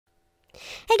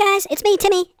Hey guys, it's me,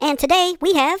 Timmy, and today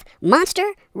we have Monster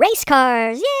Race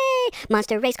Cars. Yay!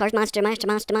 Monster Race Cars, Monster Race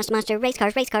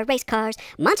Cars,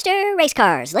 Monster Race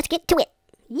Cars. Let's get to it.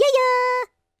 Yeah!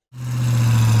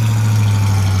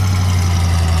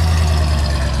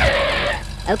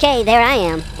 Okay, there I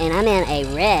am, and I'm in a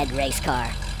red race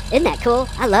car. Isn't that cool?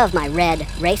 I love my red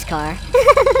race car.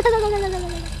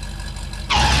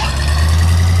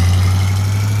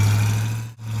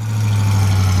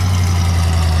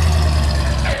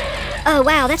 Oh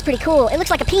wow, that's pretty cool. It looks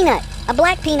like a peanut, a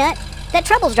black peanut that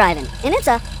Trouble's driving, and it's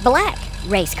a black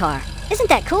race car. Isn't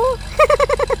that cool?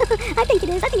 I think it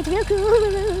is. I think it's real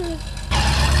cool.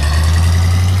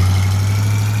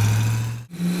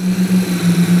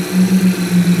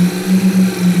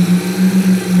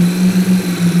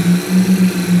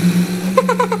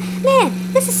 Man,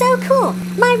 this is so cool.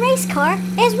 My race car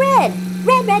is red.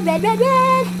 Red, red, red, red,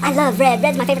 red. I love red.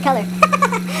 Red's my favorite color.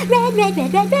 Red, red,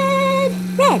 red, red, red.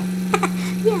 Red.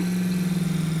 Yeah.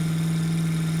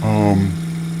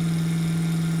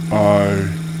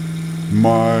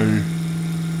 My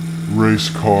race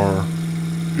car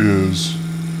is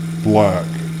black.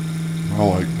 I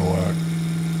like black.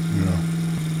 Yeah.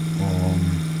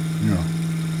 Yeah.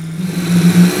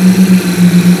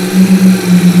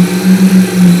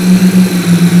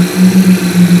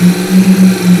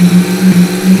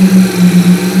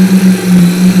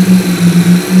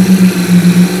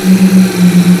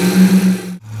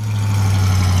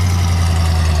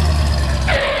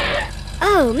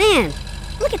 Oh man,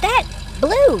 look at that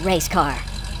blue race car.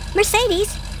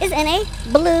 Mercedes is in a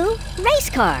blue race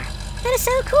car. That is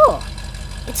so cool.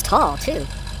 It's tall too.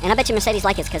 And I bet you Mercedes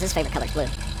likes it because his favorite color is blue.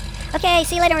 Okay,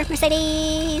 see you later,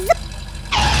 Mercedes.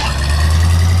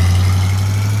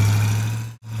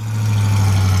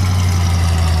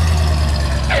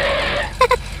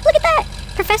 Look at that.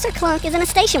 Professor Clunk is in a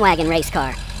station wagon race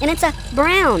car. And it's a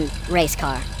brown race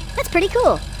car. That's pretty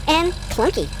cool. And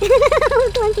clunky.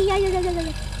 Clunky.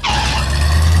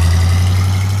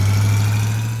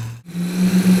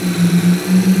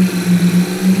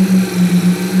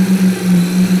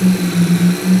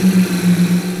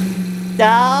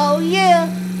 Oh yeah,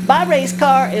 my race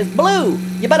car is blue.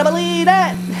 You better believe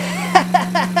that.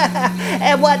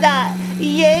 And whatnot.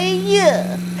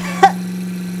 Yeah.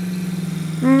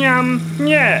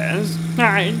 Yes,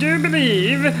 I do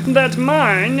believe that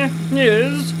mine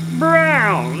is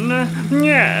brown.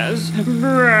 Yes,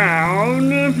 brown.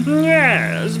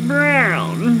 Yes,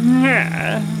 brown.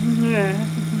 Yeah.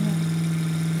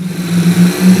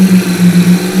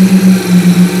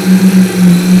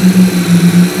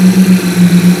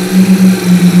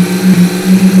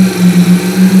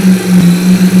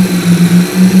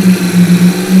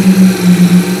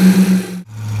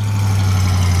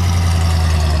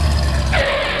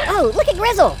 Oh, look at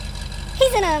Grizzle.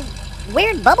 He's in a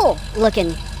weird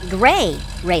bubble-looking gray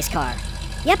race car.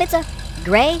 Yep, it's a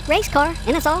gray race car,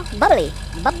 and it's all bubbly.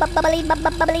 Bubbly.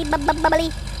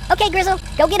 Okay, Grizzle,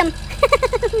 go get him.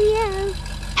 Yeah.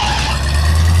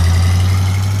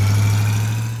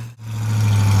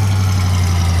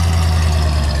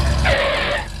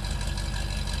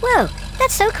 Whoa,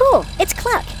 that's so cool. It's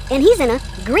Cluck, and he's in a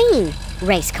green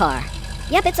race car.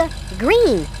 Yep, it's a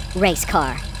green race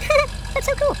car. That's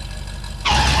so cool.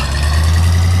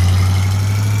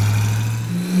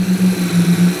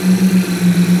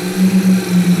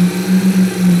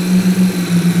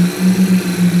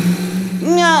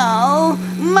 No,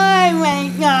 my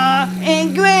race car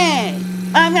is gray.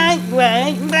 I like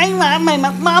gray. They like my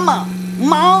mama.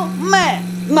 Mẹ.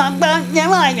 Mà ba nhớ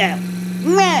lại nè.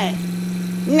 Mẹ.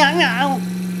 No.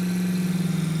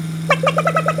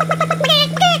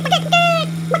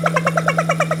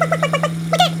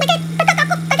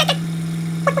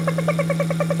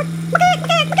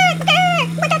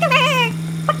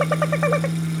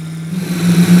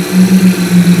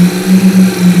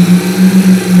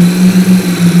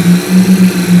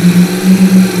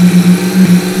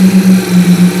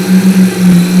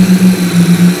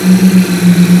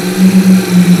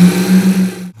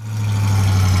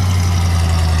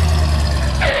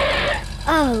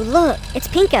 Oh, look, it's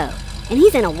Pinko, and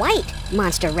he's in a white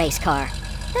monster race car.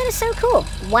 That is so cool.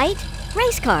 White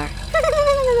race car.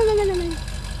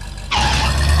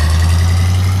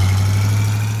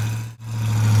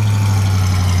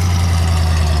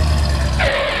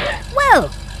 Whoa,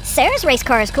 Sarah's race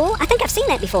car is cool. I think I've seen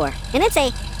that before. And it's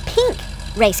a pink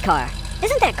race car.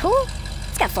 Isn't that cool?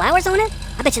 It's got flowers on it.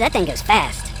 I bet you that thing goes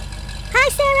fast. Hi,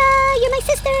 Sarah. You're my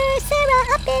sister.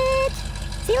 Sarah, up it.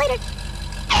 See you later.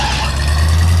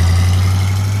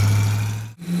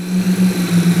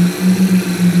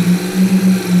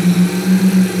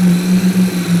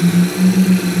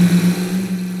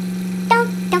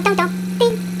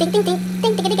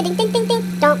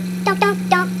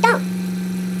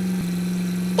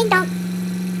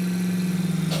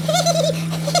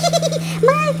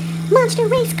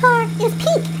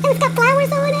 got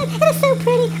flowers on it. It is so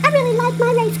pretty. I really like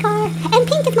my race car. And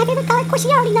pink is my favorite color. Of course,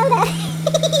 you already know that.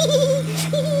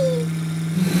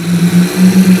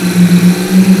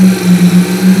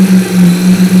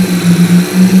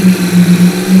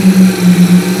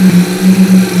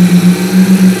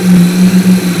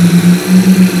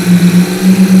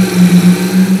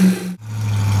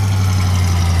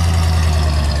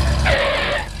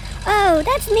 Oh,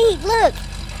 that's neat. Look.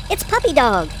 It's Puppy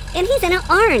Dog, and he's in an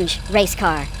orange race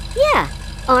car. Yeah,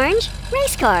 orange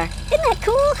race car. Isn't that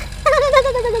cool?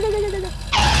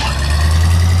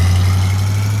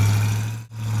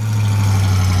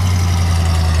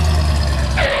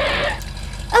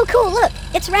 Oh, cool, look.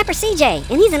 It's rapper CJ,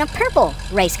 and he's in a purple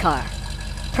race car.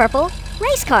 Purple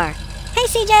race car. Hey,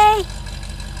 CJ.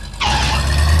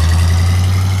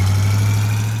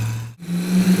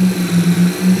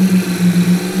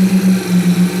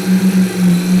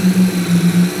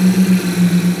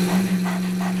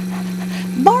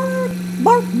 Bark,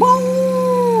 bark, bark.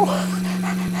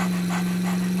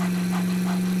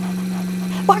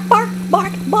 Bark, bark,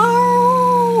 bark,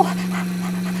 bark.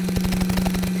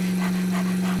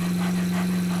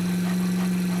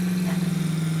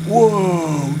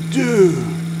 Whoa, dude.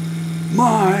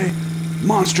 My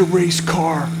monster race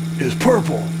car is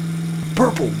purple.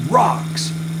 Purple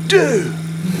rocks. Dude.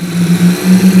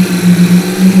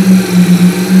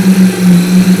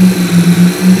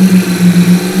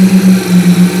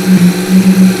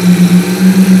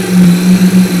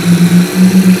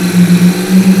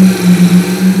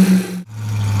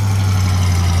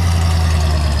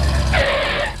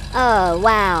 Oh,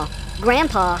 wow.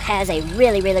 Grandpa has a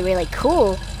really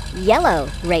cool yellow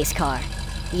race car.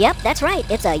 Yep, that's right.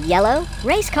 It's a yellow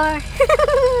race car.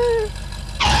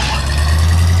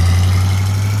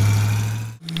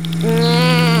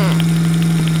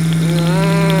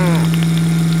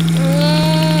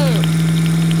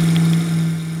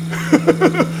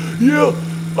 Yeah,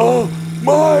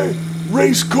 my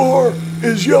race car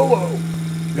is yellow.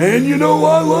 And you know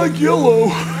I like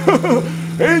yellow.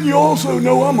 And you also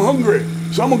know I'm hungry.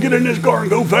 So I'm gonna get in this car and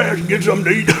go fast and get something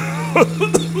to eat.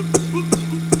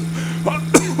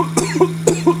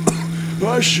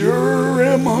 I sure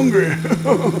am hungry.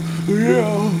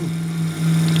 Yeah.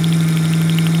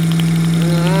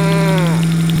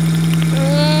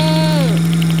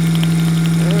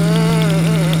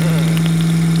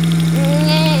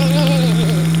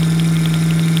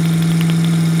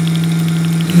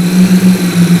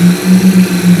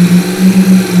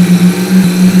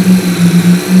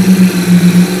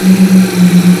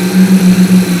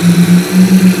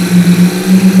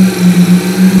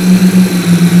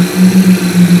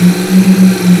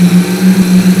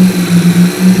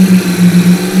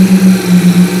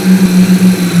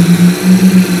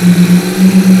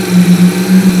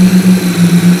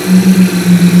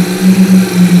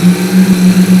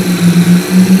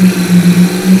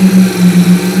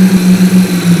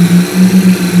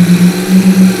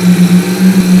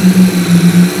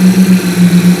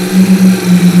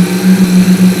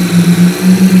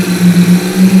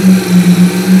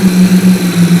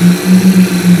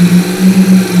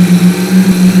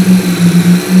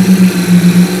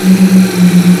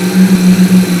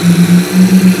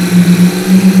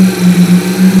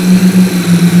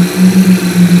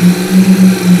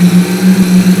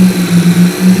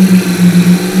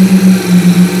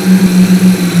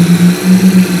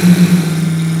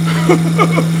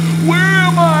 Where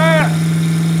am I at?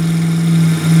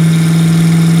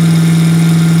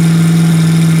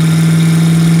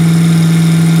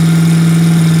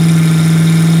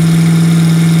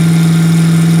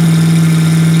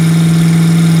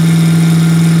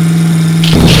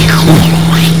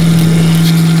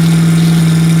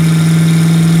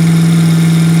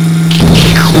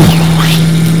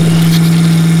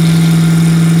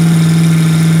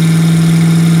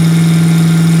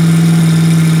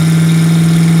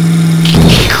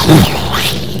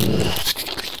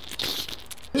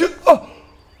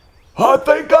 I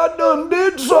think I done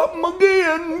did something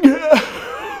again.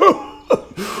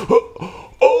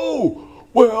 Oh,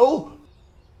 well.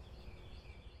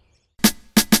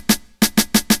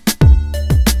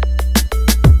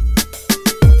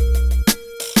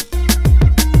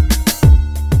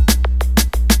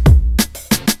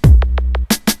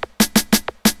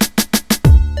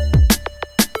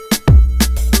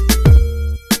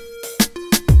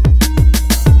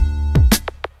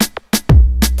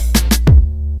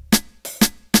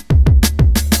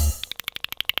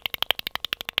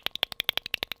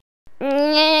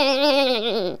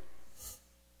 Mm-hmm.